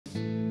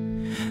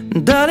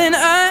Darling,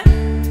 I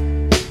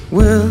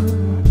will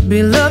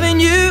be loving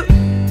you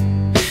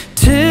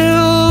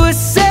till we're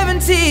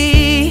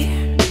 70.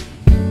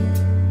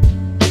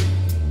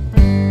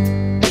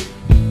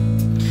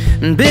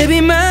 And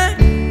baby, my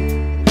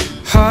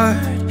heart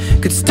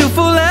could still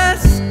fall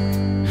as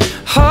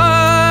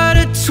hard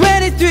at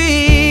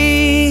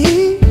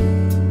 23.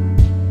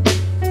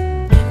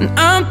 And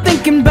I'm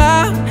thinking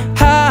about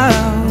how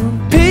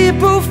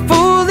people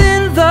fall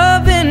in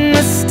love in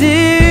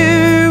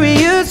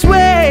mysterious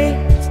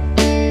ways.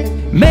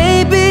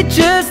 Maybe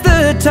just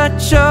the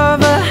touch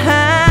of a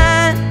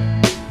hand.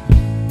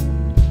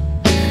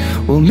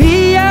 Well,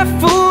 me, I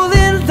fall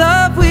in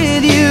love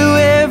with you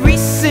every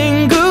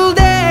single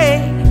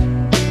day,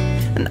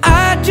 and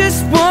I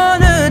just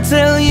wanna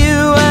tell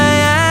you I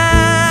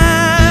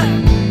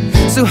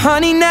am. So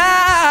honey,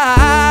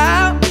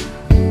 now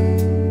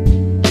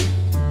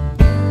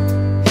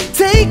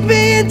take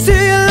me into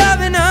your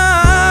loving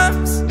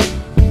arms.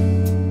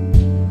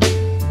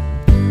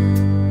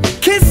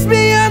 Kiss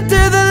me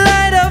under the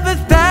light of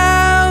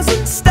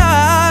 1,000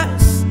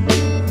 stars.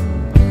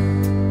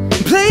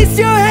 Place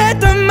your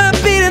head on my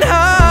beating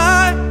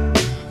heart.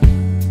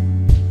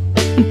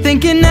 I'm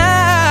thinking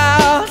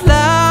out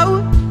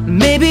loud,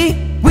 maybe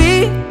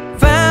we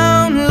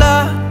found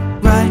love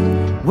right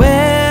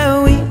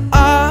where we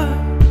are.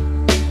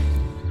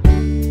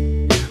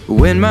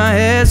 When my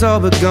hair's all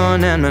but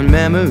gone and my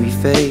memory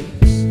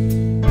fades,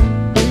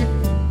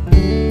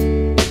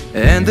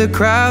 and the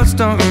crowds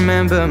don't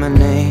remember my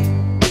name,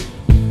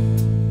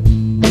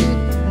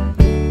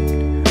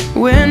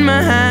 when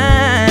my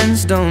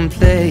hands don't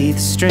play the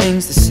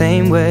strings the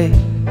same way,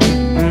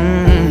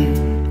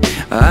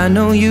 I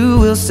know you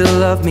will still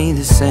love me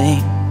the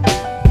same.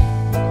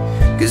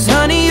 'Cause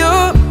honey,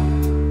 your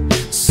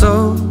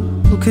soul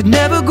could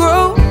never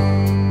grow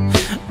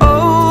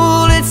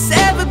old, it's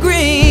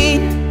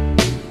evergreen.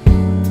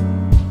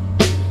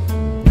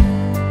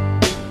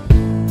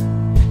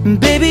 And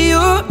baby,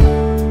 your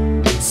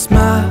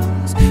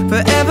smile's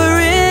forever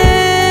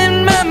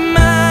in my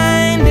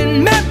mind and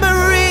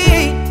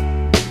memory.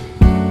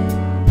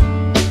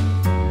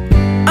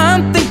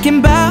 I'm thinking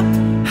about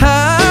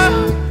how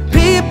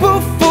people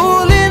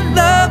fall in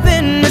love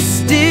in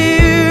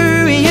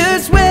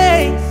mysterious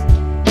ways,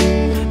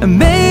 and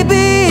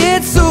maybe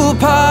it's all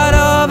part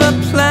of a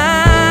plan.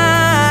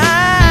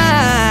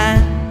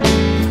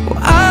 Well,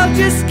 I'll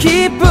just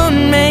keep on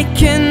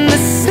making the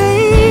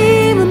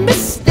same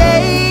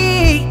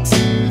mistakes,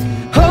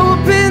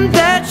 hoping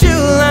that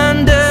you'll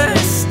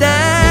understand.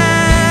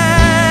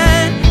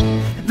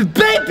 But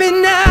baby,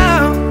 now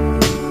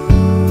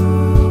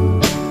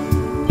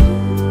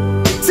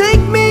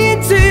take me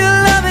into your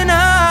loving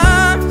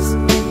arms.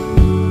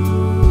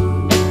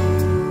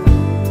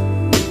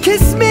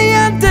 Kiss me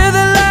under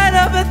the light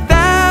of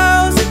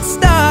 1,000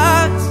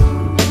 stars.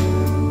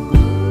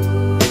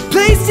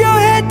 Place your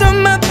head on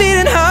my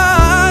beating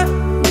heart.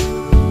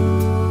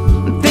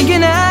 I'm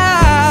thinking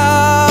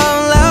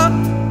out loud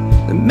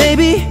that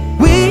maybe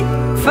we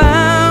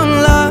found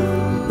love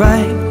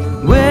right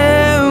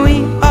where we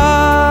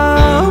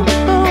are.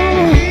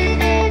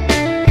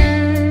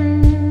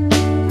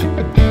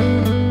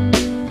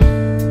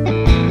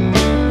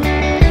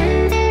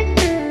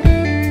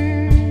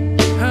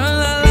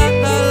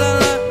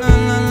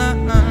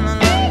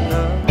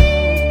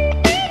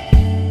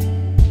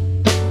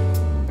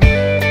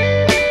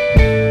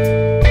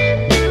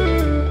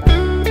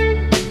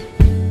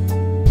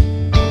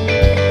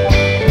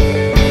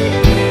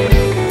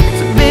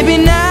 So baby,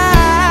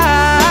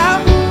 now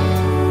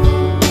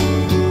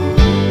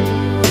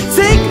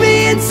take me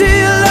into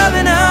your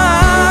loving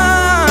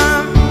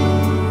arms.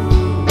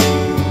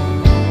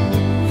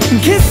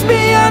 Kiss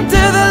me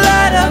under the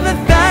light of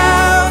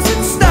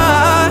 1,000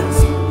 stars.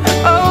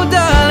 Oh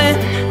darling,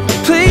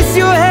 place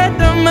your head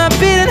on my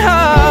beating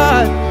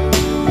heart.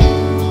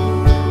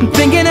 I'm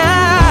thinking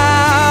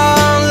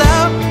out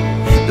loud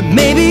that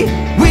maybe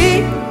we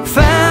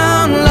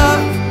found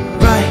love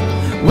right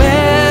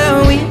where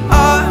we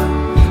are.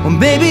 Well,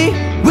 maybe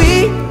we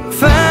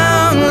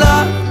found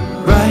love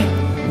right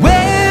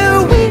where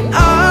we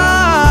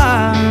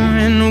are,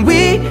 and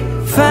we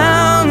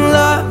found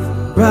love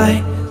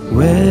right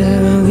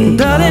where we are.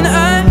 Darling,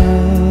 I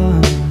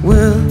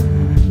will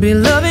be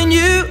loving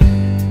you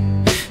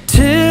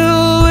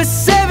till we're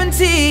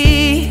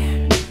 70.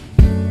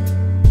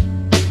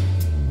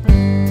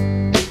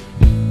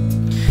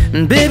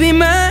 And baby,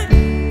 my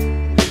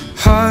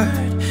heart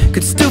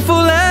could still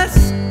fall as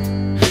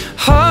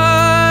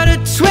hard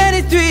at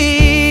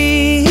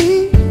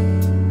 23.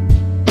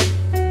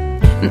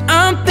 And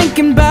I'm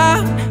thinking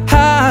about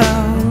how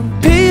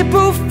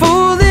people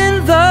fall in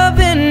love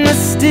in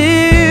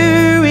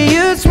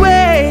mysterious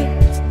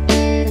ways.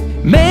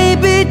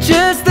 Maybe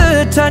just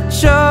the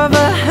touch of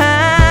a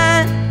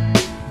hand.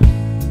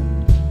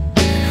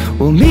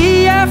 Well, me,